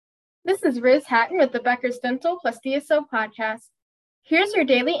This is Riz Hatton with the Becker's Dental plus DSO podcast. Here's your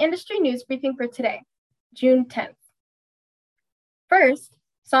daily industry news briefing for today, June 10th. First,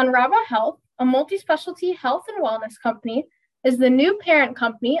 Sonrava Health, a multi-specialty health and wellness company, is the new parent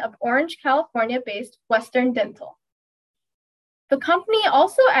company of Orange, California-based Western Dental. The company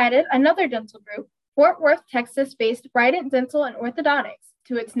also added another dental group, Fort Worth, Texas-based Brident Dental and Orthodontics,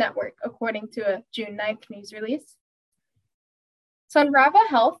 to its network, according to a June 9th news release. Sonrava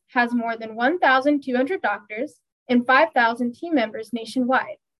Health has more than 1,200 doctors and 5,000 team members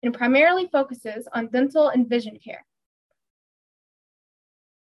nationwide and primarily focuses on dental and vision care.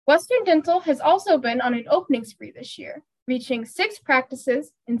 Western Dental has also been on an opening spree this year, reaching 6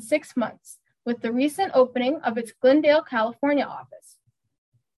 practices in 6 months with the recent opening of its Glendale, California office.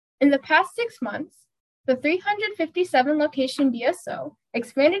 In the past 6 months, the 357-location DSO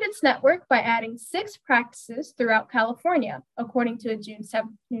expanded its network by adding 6 practices throughout California, according to a June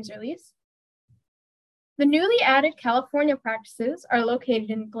 7th news release. The newly added California practices are located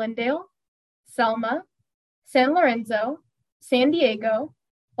in Glendale, Selma, San Lorenzo, San Diego,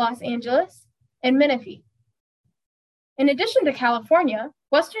 Los Angeles, and Menifee. In addition to California,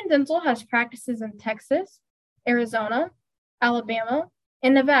 Western Dental has practices in Texas, Arizona, Alabama,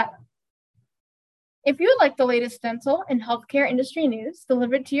 and Nevada. If you would like the latest dental and healthcare industry news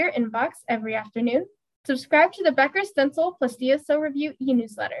delivered to your inbox every afternoon, subscribe to the Becker's Dental plus DSO Review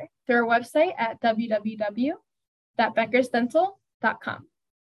e-newsletter through our website at www.beckersdental.com.